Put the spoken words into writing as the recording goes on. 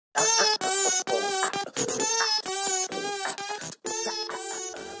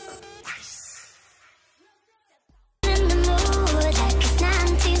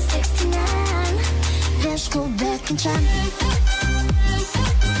in time.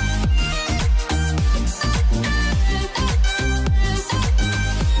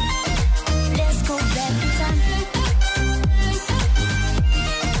 Let's go back in time.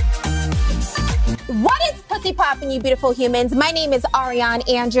 What is pussy poppin', you beautiful humans? My name is Ariane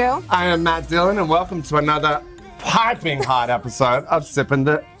Andrew. I am Matt Dillon, and welcome to another piping hot episode of Sippin'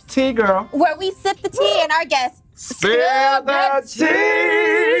 the Tea, Girl. Where we sip the tea and our guests Spill the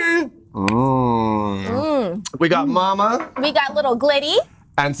tea! We got Mama. We got little Glitty.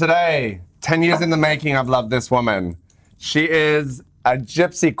 And today, 10 years in the making, I've loved this woman. She is a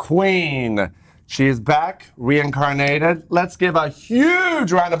gypsy queen. She is back, reincarnated. Let's give a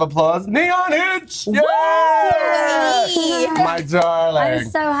huge round of applause. Neon Hitch! Yay! My darling. I'm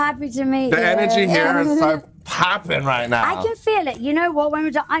so happy to meet you. The energy here is so popping right now. I can feel it. You know what? When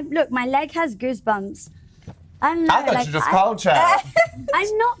we're done, look, my leg has goosebumps. I don't know. I thought you just cold chat.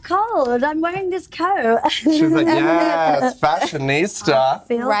 I'm not cold. I'm wearing this coat. She's like, yes, fashionista. I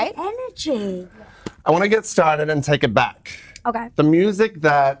feel Right? the energy. I want to get started and take it back. Okay. The music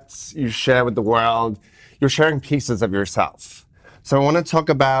that you share with the world, you're sharing pieces of yourself. So I want to talk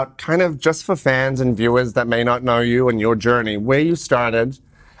about, kind of just for fans and viewers that may not know you and your journey, where you started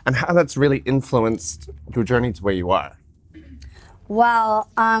and how that's really influenced your journey to where you are. Well,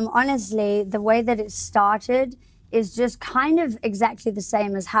 honestly, the way that it started is just kind of exactly the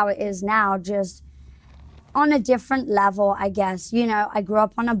same as how it is now, just on a different level, I guess. You know, I grew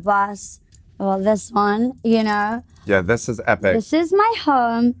up on a bus. Well, this one, you know. Yeah, this is epic. This is my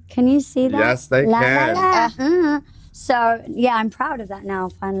home. Can you see that? Yes, they can. So, yeah, I'm proud of that now,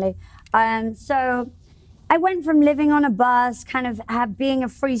 finally. So I went from living on a bus, kind of being a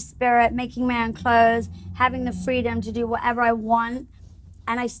free spirit, making my own clothes, having the freedom to do whatever I want.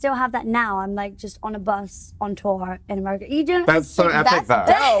 And I still have that now. I'm like just on a bus on tour in America. You do That's so epic, though.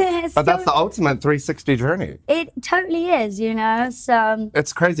 dope. But that's the ultimate 360 journey. It totally is, you know. So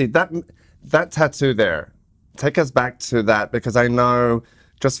It's crazy. That tattoo there, take us back to that, because I know,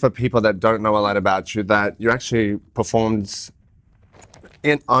 just for people that don't know a lot about you, that you actually performed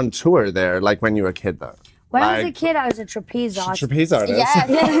on tour there, like when you were a kid, though. when I was a kid, I was a trapeze artist. Trapeze artist. Yes.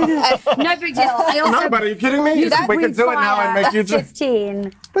 No big deal. I also No, but are you kidding me? We could do it now and make you just.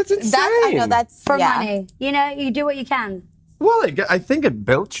 15 That's insane. I know that's for yeah. money. You know, you do what you can. Well, I think it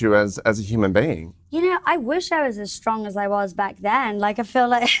built you as a human being. You know, I wish I was as strong as I was back then. Like, I feel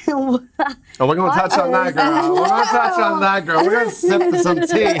like... Oh, we're going to touch on that, girl. We're going to touch on that, girl. We're going to sip some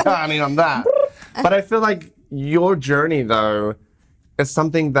tea, honey, on that. But I feel like your journey, though, is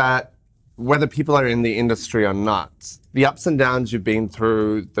something that, whether people are in the industry or not, the ups and downs you've been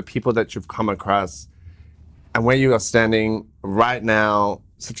through, the people that you've come across, and where you are standing right now,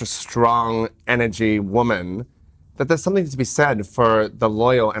 such a strong energy woman, that there's something to be said for the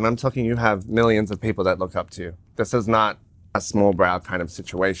loyal, and I'm talking, you have millions of people that look up to you. This is not a small brow kind of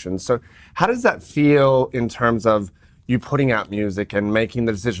situation. So how does that feel in terms of you putting out music and making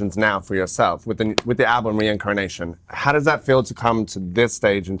the decisions now for yourself with the album Reincarnation? How does that feel to come to this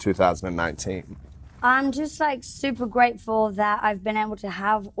stage in 2019? I'm just like super grateful that I've been able to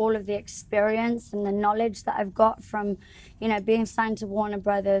have all of the experience and the knowledge that I've got from, you know, being signed to Warner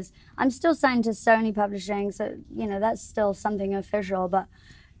Brothers. I'm still signed to Sony Publishing, so, you know, that's still something official. But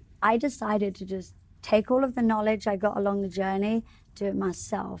I decided to just take all of the knowledge I got along the journey, do it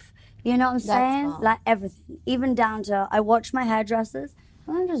myself. You know what I'm saying? Fun. Like everything, even down to I watch my hairdressers.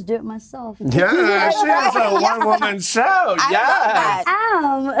 I just do it myself. Yeah, she is a one-woman show. Yes.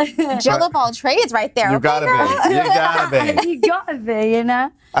 Jill of all trades right there. You gotta be. You gotta be. You gotta be, you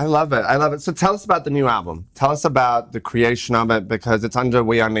know? I love it. I love it. So tell us about the new album. Tell us about the creation of it, because it's under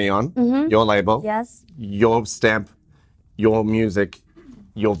We Are Neon, your label, Yes. your stamp, your music,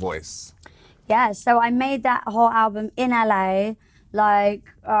 your voice. Yeah, so I made that whole album in LA like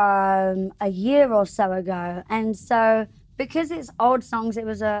a year or so ago. And so because it's old songs, it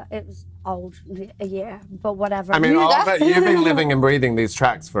was old, a year, but whatever. I mean, all of it, you've been living and breathing these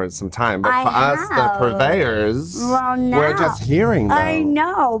tracks for some time, but for us, the purveyors, we're just hearing them. I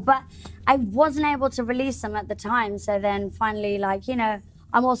know, but I wasn't able to release them at the time. So then finally, like, you know,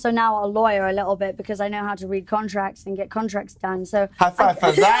 I'm also now a lawyer a little bit because I know how to read contracts and get contracts done. So high five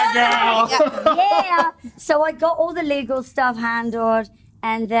for that, girl. Yeah. So I got all the legal stuff handled,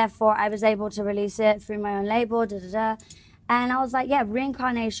 and therefore I was able to release it through my own label. And I was like, yeah,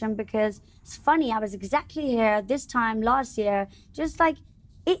 Reincarnation, because it's funny, I was exactly here this time last year, just like,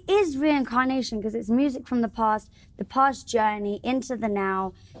 it is reincarnation because it's music from the past journey into the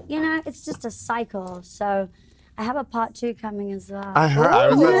now. You know, it's just a cycle. So I have a part 2 coming as well. I heard. I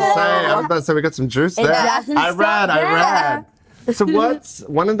was about to say we got some juice there. It doesn't I stop read. there. So what's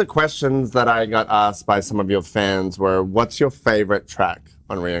one of the questions that I got asked by some of your fans were, what's your favorite track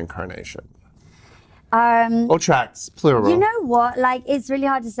on Reincarnation? Or tracks, plural. You know what? Like, it's really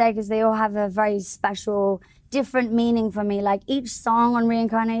hard to say because they all have a very special, different meaning for me. Like, each song on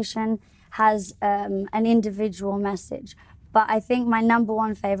Reincarnation has an individual message. But I think my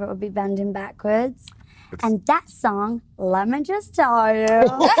 #1 favorite would be Bending Backwards. And that song, let me just tell you.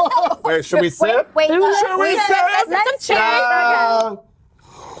 Wait, should we sip? Wait, Should we sip? Let's cheers.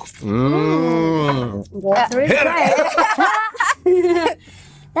 Water is great.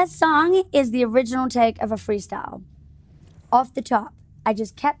 That song is the original take of a freestyle. Off the top. I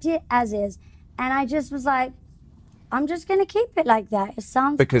just kept it as is. And I just was like, I'm just going to keep it like that. It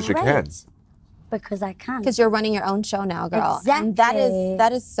sounds Because great. you can. Because I can. Because you're running your own show now, girl. Exactly. And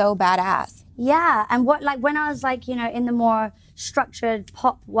that is so badass. Yeah, and when I was like, in the more structured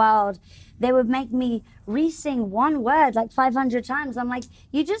pop world, they would make me re-sing one word like 500 times. I'm like,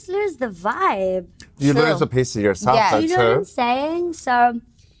 you just lose the vibe. You True. lose a piece of yourself, Yeah. though, You know what I'm too. saying? So,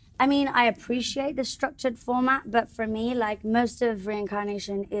 I mean, I appreciate the structured format, but for me, like, most of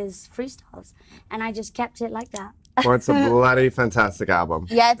Reincarnation is freestyles, and I just kept it like that. Well, it's a bloody fantastic album.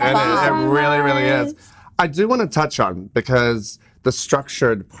 Yeah, it's and bomb. it really, really is. Nice. I do want to touch on, because the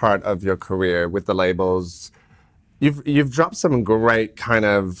structured part of your career with the labels, you've dropped some great kind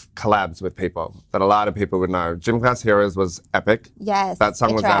of collabs with people that a lot of people would know. Gym Class Heroes was epic. Yes. That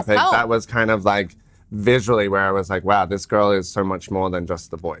song was Interest. epic. Oh. That was kind of like visually where I was like, wow, this girl is so much more than just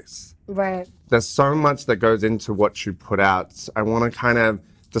the voice. Right. There's so much that goes into what you put out. I want to kind of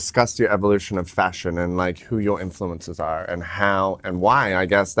discuss your evolution of fashion and like who your influences are and how and why, I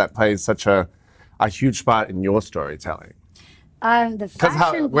guess, that plays such a huge part in your storytelling. The Because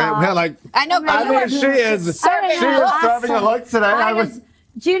fashion we're part. like, I know, I mean, she is serving a look today.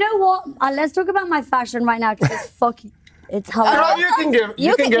 Do you know what? Let's talk about my fashion right now because it's Girl, hilarious. you can give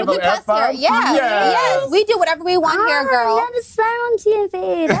You can a cuss F bomb. here. Yeah. Yes. We do whatever we want here, girl. Yeah, the swear on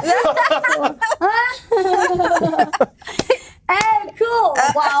TV. That's Hey, cool.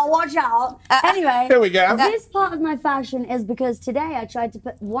 Wow, watch out. Anyway, Here we go. This part of my fashion is because today I tried to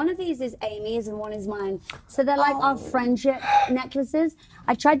put, one of these is Amy's and one is mine. So they're like our friendship necklaces.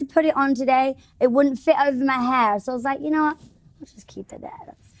 I tried to put it on today. It wouldn't fit over my hair. So I was like, you know what? I'll just keep it there.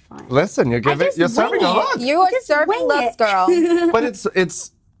 That's fine. Listen, you're serving a look. You are Just serving wing looks, it. girl. But it's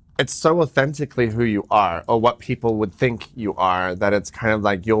so authentically who you are, or what people would think you are, that it's kind of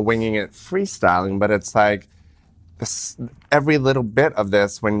like you're winging it, freestyling, but it's like every little bit of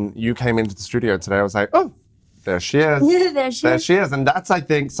this, when you came into the studio today, I was like, oh, there she is. Yeah, there she is. And that's, I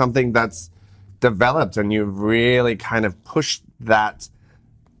think, something that's developed, and you've really kind of pushed that,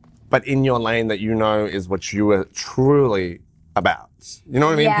 but in your lane that you know is what you are truly about. You know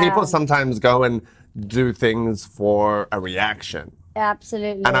what I mean? Yeah. People sometimes go and do things for a reaction.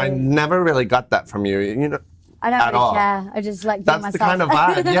 Absolutely. And I never really got that from you, I don't at really all. care. I just like being That's myself. the kind of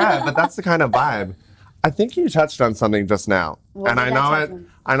vibe, yeah, but that's the kind of vibe. I think you touched on something just now. What And did I touch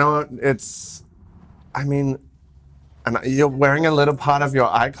on? and you're wearing a little part of your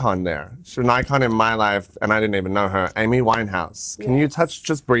icon there. She's an icon in my life, and I didn't even know her, Amy Winehouse. Can you touch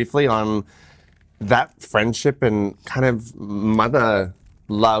just briefly on that friendship and kind of mother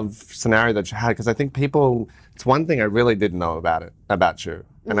love scenario that you had? Because I think it's one thing I really didn't know about you.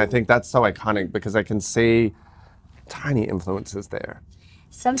 And I think that's so iconic because I can see tiny influences there.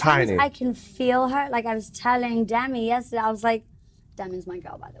 Sometimes Tiny. I can feel her. Like I was telling Demi yesterday, I was like, Demi's my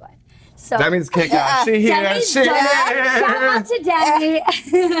girl, by the way. So Demi's kick ass. She here. Demi's She dope. Shout out here. to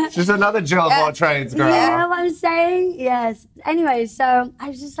Demi. She's another Jill of all trades, girl. You know what I'm saying? Yes. Anyway, so I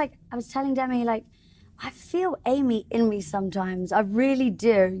was just like, I was telling Demi, like, I feel Amy in me sometimes. I really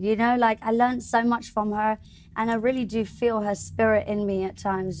do. Like I learned so much from her, and I really do feel her spirit in me at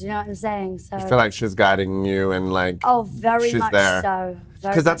times. You know what I'm saying? So I feel like she's guiding you and like very she's much there. so.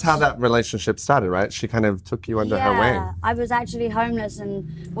 Because that's how that relationship started, right? She kind of took you under her wing. I was actually homeless and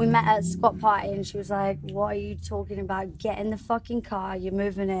we met at a squat party and she was like, what are you talking about? Get in the fucking car, you're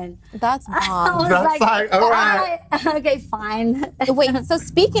moving in. That's I bomb. was That's like, all right. Okay, fine. Wait, so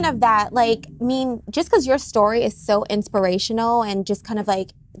speaking of that, like, I mean, just because your story is so inspirational and just kind of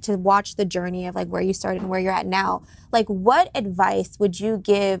like to watch the journey of like where you started and where you're at now, like what advice would you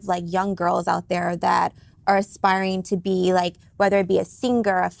give like young girls out there that are aspiring to be like, whether it be a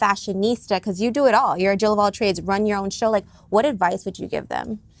singer, a fashionista, because you do it all. You're a Jill of all trades, run your own show. Like, what advice would you give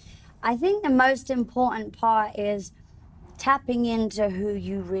them? I think the most important part is tapping into who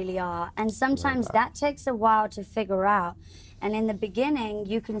you really are. And sometimes that takes a while to figure out. And in the beginning,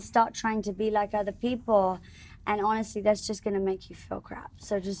 you can start trying to be like other people. And honestly, that's just going to make you feel crap.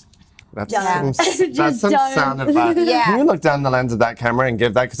 So just That's Don't. some Just don't. sound advice. Yeah. Can you look down the lens of that camera and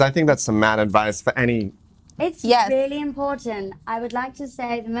give that? Because I think that's some mad advice for any. It's Yes. really important. I would like to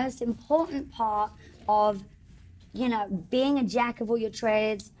say the most important part of, you know, being a jack of all your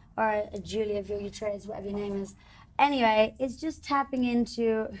trades, or a Julie of all your trades, whatever your name is. Anyway, it's just tapping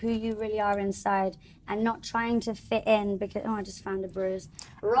into who you really are inside and not trying to fit in because, oh, I just found a bruise.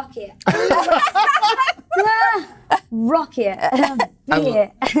 Rock it. Rock it. Be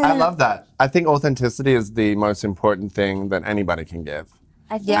it. I love that. I think authenticity is the most important thing that anybody can give.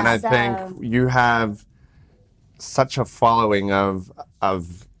 I think And I so. think you have such a following of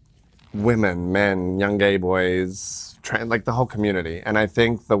women, men, young gay boys, like the whole community. And I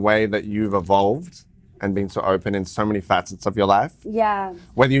think the way that you've evolved and been so open in so many facets of your life, Yeah.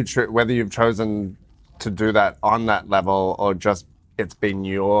 whether you've chosen to do that on that level or just it's been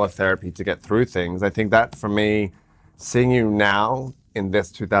your therapy to get through things, I think that for me, seeing you now in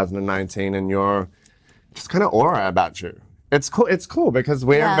this 2019 and your just kind of aura about you, it's cool because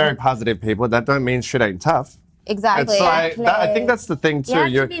we're Yeah. very positive people. That don't mean shit ain't tough. Exactly. It's like, I think that's the thing too.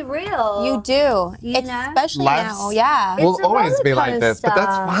 You have to be real. You do. You know? Especially Life's- now, yeah. will It's a always be like this, but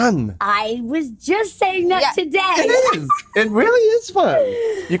that's rollercoaster. fun. I was just saying that Yeah. today. It is. It really is fun.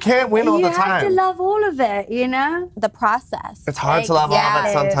 You can't win all You the have to time. love all of it, you know? The process. It's hard to love all of it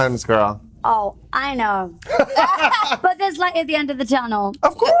Exactly. sometimes, girl. Oh, I know. But there's light at the end of the tunnel.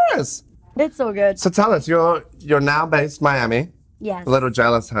 Of course. It's all good. So tell us, you're now based Miami. Yes. A little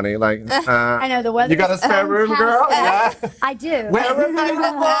jealous, honey. Like, I know the weather. you got a spare room, girl? Yeah. I do. We're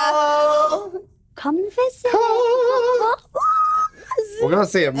available. Come and visit. We're gonna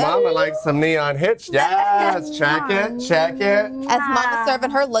see if Mama likes some neon Hitch. Yes, check it, check it. As Mama's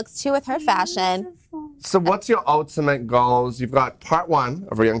serving her looks too with her fashion. So what's your ultimate goals? You've got part 1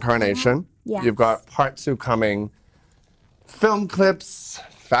 of reincarnation. Yes. You've got part 2 coming. Film clips,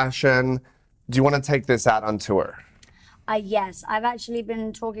 fashion. Do you want to take this out on tour? Yes, I've actually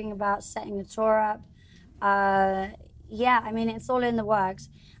been talking about setting a tour up. Yeah, I mean, it's all in the works.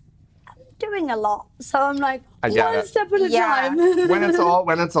 I'm doing a lot, so I'm like, I get one it. step at a Yeah. time.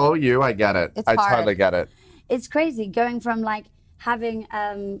 When it's all you, I get it. It's I hard. totally get it. It's crazy going from like having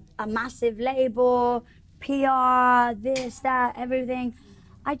a massive label, PR, this, that, everything.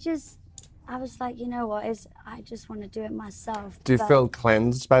 I was like, you know what? I just want to do it myself. Do you But feel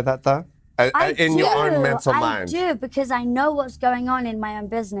cleansed by that though? In your own mental mind? I do, because I know what's going on in my own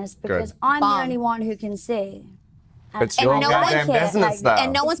business, because I'm Bomb. the only one who can see. It's your no one goddamn can, business like, though.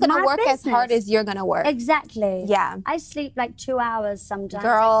 And no one's It's gonna my work as hard business. as you're gonna work. Exactly. Yeah. I sleep like 2 hours sometimes.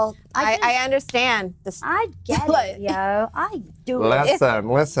 Girl, I I understand. This, I get Like- it, yo. I do it.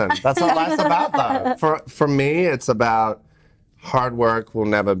 Listen. That's what life's about though. For me, it's about hard work will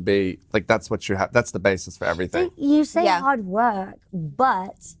never be, like that's what you have. That's the basis for everything. You say Yeah. hard work,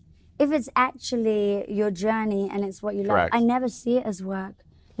 but if it's actually your journey and it's what you love, Correct. I never see it as work.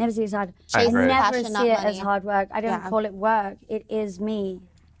 Never see it as hard. I agree. never Passion, not see it money. as hard work. I don't Yeah. call it work. It is me.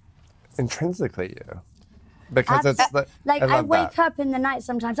 Intrinsically you. Because it's the, Like I love wake that. up in the night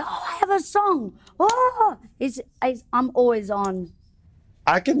sometimes. Oh, I have a song. Oh, I'm always on.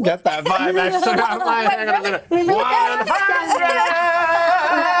 I can get that vibe actually. I'm like, hang on a minute. 100!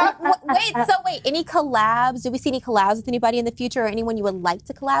 wait, any collabs? Do we see any collabs with anybody in the future or anyone you would like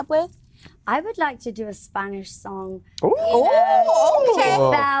to collab with? I would like to do a Spanish song. Ooh. okay.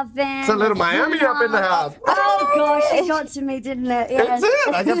 Balvin. It's a little Miami up in the house. Oh gosh, it got to me, didn't it? Yes. It's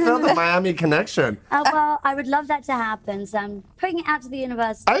it. I can feel the Miami connection. Well, I would love that to happen. So I'm putting it out to the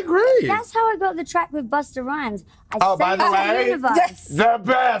universe. I agree. That's how I got the track with Busta Rhymes. I Oh, sent by it the to way, universe. the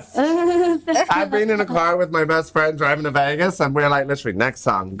best. I've been in a car with my best friend driving to Vegas, and we're like, literally, next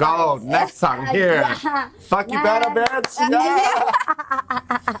song, gold, next song, here. Fuck you better, bitch.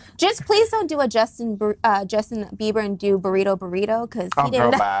 Yeah. Just please don't do a Justin Bieber and do burrito, because Oh, he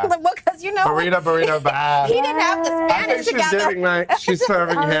didn't. girl, bye. Because you know Burrito, bad. he didn't have the I Spanish think she's together. giving like she's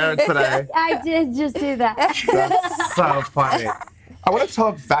serving here today. I did just do that. That's so funny. I want to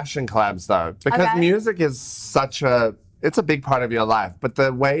talk fashion collabs though, because Okay. music is it's a big part of your life, but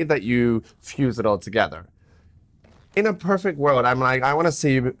the way that you fuse it all together. In a perfect world, I'm like, I want to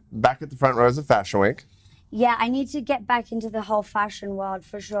see you back at the front rows of Fashion Week. Yeah, I need to get back into the whole fashion world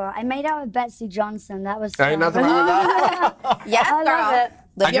for sure. I made out with Betsy Johnson. That was Ain't fun. nothing wrong with that. Yes, I girl. love it.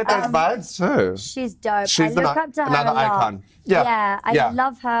 Live I your get those vibes too. She's dope. She's I look up to her another a lot. icon. Yeah, I yeah.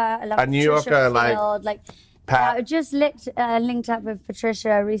 love her. I love A New Patricia Yorker, like Field. Pat. I just linked up with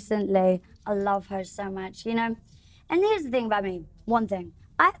Patricia recently. I love her so much, you know. And here's the thing about me. One thing.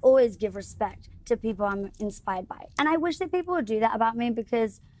 I always give respect to people I'm inspired by. And I wish that people would do that about me,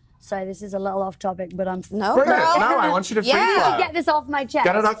 because Sorry, this is a little off topic, but I'm... No, Bring it. girl. No, I want you to free Yeah. flow. Get this off my chest.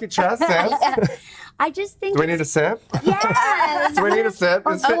 Get it off your chest, sis. I just think Do we need a sip? Yes. Do we need a sip?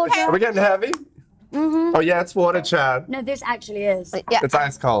 Okay. Are we getting heavy? Oh, yeah, it's water, Chad. No, this actually is. Yeah. It's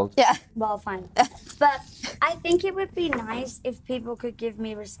ice cold. Yeah. Well, fine. But I think it would be nice if people could give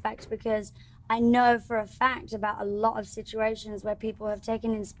me respect, because I know for a fact about a lot of situations where people have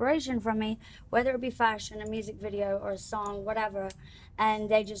taken inspiration from me, whether it be fashion, a music video, or a song, whatever, and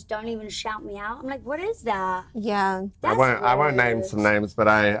they just don't even shout me out. I'm like, what is that? Yeah. I won't name rude. some names, but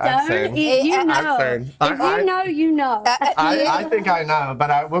I've Don't seen. you know? I've seen. If you know, you know. I think I know,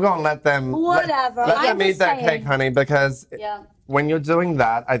 but we're going to let them... Whatever. Let them I'm eat just their saying. cake, honey, because Yeah. when you're doing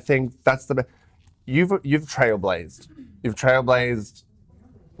that, I think that's the... You've trailblazed. You've trailblazed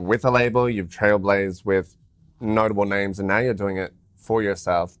with a label, you've trailblazed with notable names, and now you're doing it for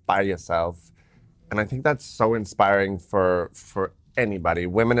yourself, by yourself. And I think that's so inspiring for anybody,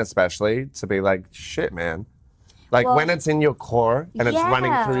 women especially, to be like, shit, man. Like, Well, when it's in your core and it's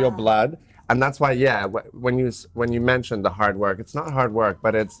running through your blood, and that's why, yeah, when you mentioned the hard work, it's not hard work,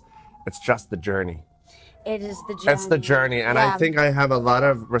 but it's just the journey. It is the journey. It's the journey, and I Yeah. think I have a lot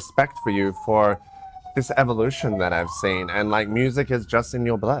of respect for you for this evolution that I've seen, and like music is just in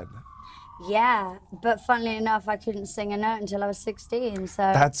your blood. Yeah, but funnily enough, I couldn't sing a note until I was 16, so...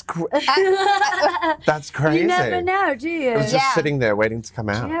 That's that's crazy. You never know, do you? It was just sitting there waiting to come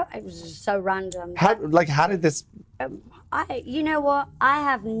out. You know, it was just so random. How did this? You know what? I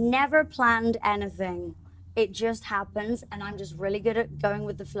have never planned anything. It just happens, and I'm just really good at going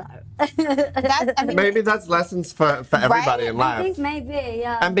with the flow. That's, I mean, Maybe that's lessons for everybody in I life, think maybe,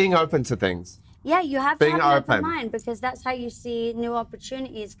 yeah. and being open to things. Yeah, you have to Being have an open open. mind, because that's how you see new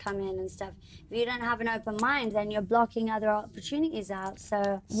opportunities come in and stuff. If you don't have an open mind, then you're blocking other opportunities out.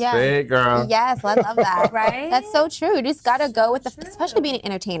 So yeah. Big girl. Yes, I love that. Right? That's so true. You just gotta go with the, especially being an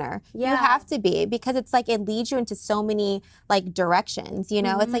entertainer. Yeah. You have to be, because it's like it leads you into so many like directions. You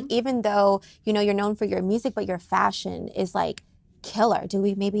know, it's like even though you're known for your music, but your fashion is like killer. Do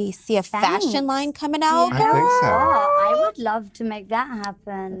we maybe see a fashion line coming out? I think so. Oh, I would love to make that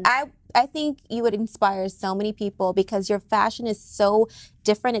happen. I think you would inspire so many people, because your fashion is so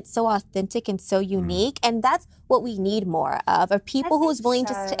different, it's so authentic and so unique, and that's what we need more of people who's think willing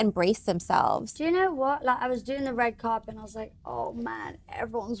so. just to embrace themselves. Do you know what? Like, I was doing the red carpet, and I was like, oh man,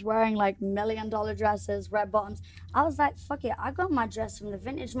 everyone's wearing like $1 million dresses, red bottoms. I was like, fuck it. I got my dress from the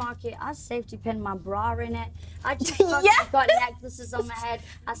vintage market. I safety pinned my bra in it. I just fucking got necklaces on my head.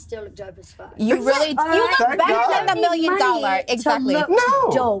 I still look dope as fuck. You really do. You look Thank better God. than $1 million. Money Exactly. To look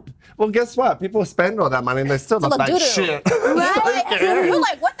No. dope. Well, guess what? People spend all that money and they still look look like doo-doo. shit. Right? Who cares? You're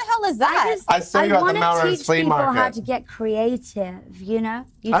like, what the hell is that? I saw you at the wanna Melrose teach Flea people how Market. to get creative, you know?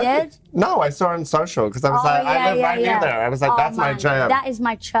 You I did? think- No, I saw it on social because I was Oh, like, I yeah, live right yeah. near there. I was like, Oh, that's my man, jam. That is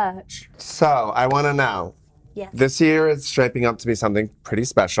my church. So I want to know. Yes. This year is shaping up to be something pretty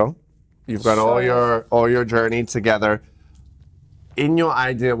special. You've got all your journey together. In your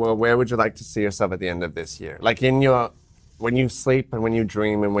ideal world, where would you like to see yourself at the end of this year? Like when you sleep and when you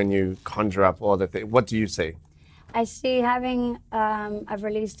dream and when you conjure up all the things, what do you see? I see having, I've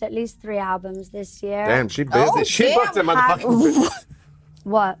released at least 3 albums this year. Damn, she busy. Oh, she damn. booked it, motherfucker.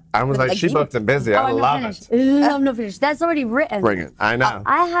 What? I was like, she booked it busy. I I'm love not it. finished. I'm not finished. That's already written. Bring it. I know.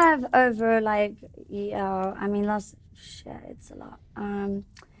 I have over it's a lot.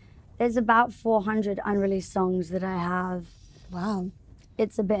 There's about 400 unreleased songs that I have. Wow.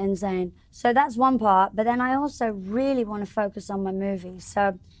 It's a bit insane. So that's one part, but then I also really want to focus on my movie.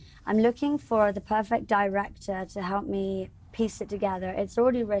 So I'm looking for the perfect director to help me piece it together. It's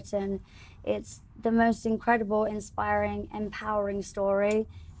already written. It's the most incredible, inspiring, empowering story,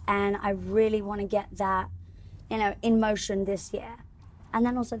 and I really want to get that, in motion this year. And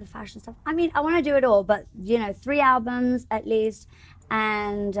then also the fashion stuff. I mean, I want to do it all, but 3 albums at least,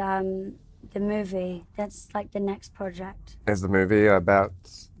 and the movie. That's like the next project. Is the movie about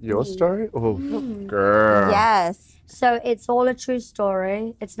your story? Oh, girl. Yes. So it's all a true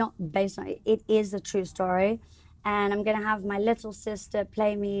story. It's not based on it. It is a true story. And I'm going to have my little sister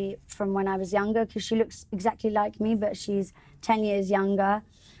play me from when I was younger, because she looks exactly like me, but she's 10 years younger.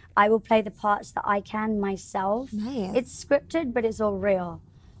 I will play the parts that I can myself. Nice. It's scripted, but it's all real.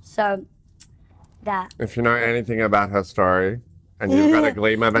 So that. If you know anything about her story, and you've got a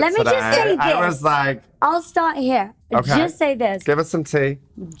gleam of it Let me today, just say I this. was like, I'll start here. Okay. Just say this. give us some tea.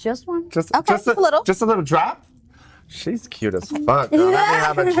 Just one. Just Okay, just a little. Just a little drop. She's cute as fuck. Girl. Let me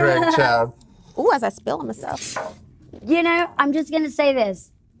have a drink, child. Ooh, as I spill on myself. I'm just going to say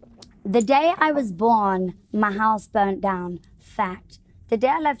this. The day I was born, my house burnt down. Fact. The day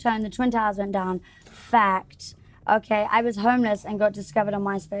I left home, the Twin Towers went down. Fact. Okay, I was homeless and got discovered on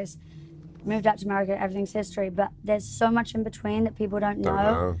MySpace. Moved out to America, everything's history. But there's so much in between that people don't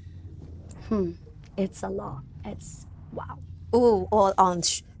know. It's a lot. It's wow. Ooh, well,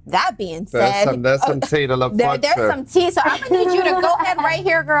 that being said, there's some tea to look forward to. There's some tea, so I'm gonna need you to go ahead right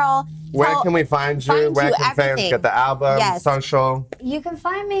here, girl. Where can we find you? Where can fans get the album, social? You can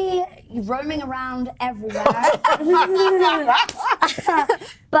find me roaming around everywhere.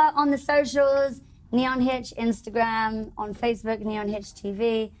 But on the socials, Neon Hitch, Instagram, on Facebook, Neon Hitch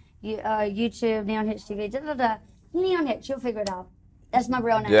TV, YouTube, Neon Hitch TV, Neon Hitch, you'll figure it out. That's my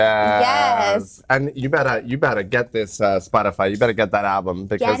real name. Yes. And you better get this Spotify. You better get that album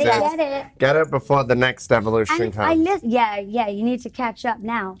because get it before the next evolution comes. You need to catch up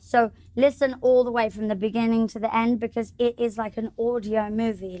now. So listen all the way from the beginning to the end because it is like an audio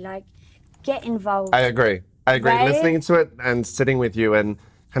movie. Like, get involved. I agree. Right? Listening to it and sitting with you and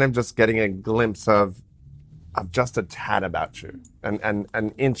kind of just getting a glimpse of just a tad about you and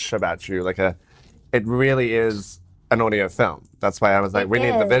an inch about you. It really is an audio film. That's why I was like, we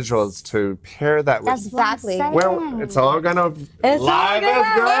need the visuals to pair that with. Exactly. Well, it's all gonna live is gonna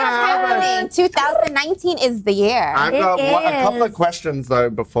happen. 2019 is the year. I've got a couple of questions though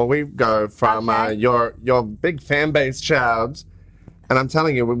before we go from your big fan base, child. And I'm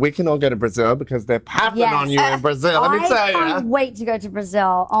telling you, we can all go to Brazil because they're popping on you in Brazil. Let me tell you. I can't wait to go to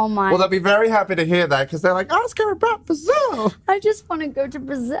Brazil. Oh my. Well, they'll be very happy to hear that because they're like, I was going about Brazil. I just want to go to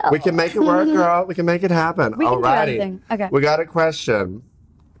Brazil. We can make it work, girl. We can make it happen. We can do anything. Okay. We got a question.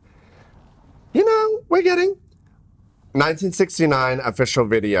 You know, we're getting 1969 official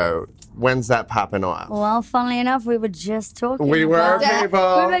video. When's that popping off? Well, funnily enough, we were just talking people. We were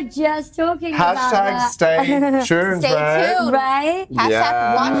just talking about that. Stay tuned, Stay tuned. Right?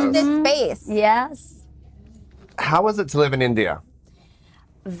 Hashtag watch this space. Yes. How was it to live in India?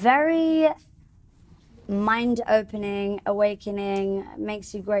 Very mind-opening, awakening,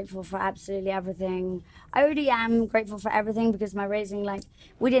 makes you grateful for absolutely everything. I already am grateful for everything because my raising,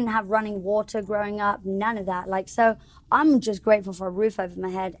 we didn't have running water growing up, none of that. So I'm just grateful for a roof over my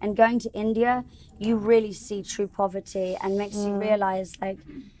head. And going to India, you really see true poverty and makes you realize,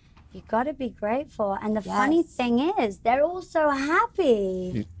 you gotta be grateful. And the funny thing is, they're all so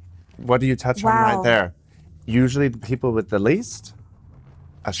happy. What do you touch on right there? Usually the people with the least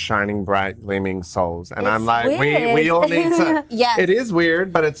are shining, bright, gleaming souls. And I'm like, we all need to. It is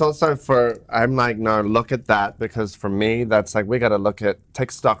weird, but it's also I'm like, no, look at that. Because for me, that's we got to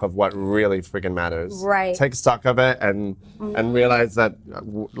take stock of what really freaking matters. Right. Take stock of it and realize that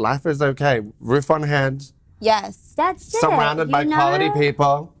life is okay. Roof on head. Yes. That's it. Surrounded by quality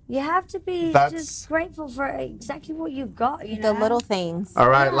people. You have to be just grateful for exactly what you've got, The little things. All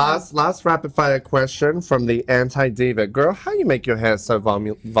right, last rapid fire question from the anti-diva. Girl, how you make your hair so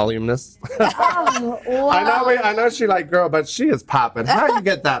voluminous? Oh, wow. I know she girl, but she is popping. How do you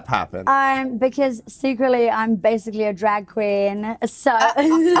get that popping? Because secretly I'm basically a drag queen, so.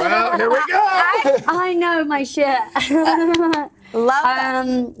 Well, here we go. I know my shit. Love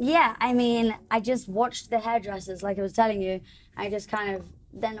that. Yeah, I mean, I just watched the hairdressers, like I was telling you. I just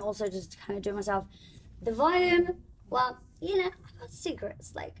then also just do it myself. The volume, well, I got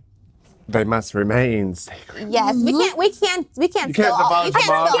secrets, They must remain secret. Yes, we can't give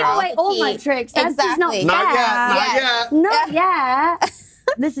away all my tricks. That's just not fair. Not yet.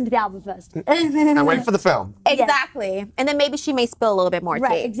 Listen to the album first. And wait for the film. Exactly. Yeah. And then maybe she may spill a little bit more tea.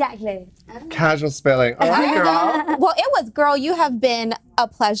 Right, exactly. Casual spilling. All right, girl. Well, girl, you have been a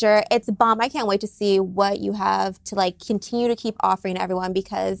pleasure. It's bomb. I can't wait to see what you have to continue to keep offering to everyone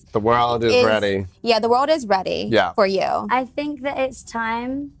because the world is ready. Yeah, the world is ready for you. I think that it's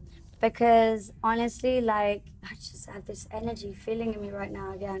time because honestly, I just have this energy feeling in me right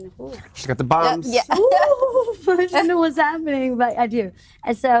now again. Ooh. She's got the bumps. Yeah. I don't know what's happening, but I do.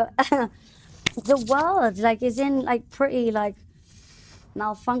 And so the world is in pretty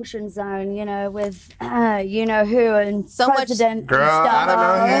malfunction zone, with you know who and so president much girl, and stuff. I don't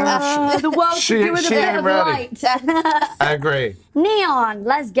know him. The world could do with a bit of light. I agree. Neon,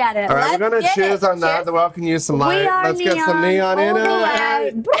 let's get it. All right, we're gonna cheers on that. The world can use some light. Let's get some neon in it.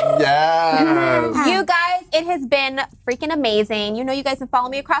 Yes. You guys, it has been freaking amazing. You guys can follow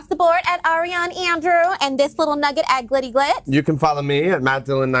me across the board at Ariane Andrew and this little nugget at Glitty Glit. You can follow me at Matt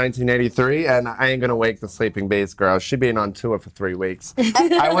Dillon 1983, and I ain't gonna wake the sleeping bass girl. She been on tour for 3 weeks.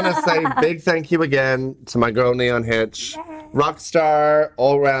 I want to say big thank you again to my girl Neon Hitch. Rock star,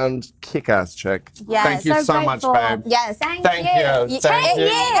 all-round kick-ass chick. Yes. Thank you so much, babe. Yes. Thank you. 10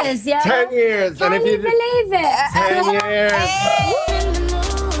 years, yeah. 10 years. Can you believe it? 10 years. In the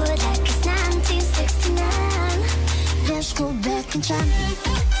mood like it's 1969. Let's go back in time.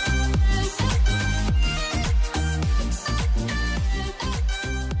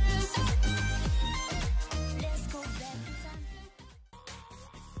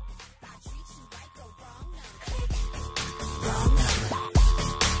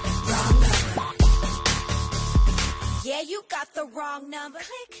 Yeah, you got the wrong number.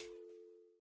 Click.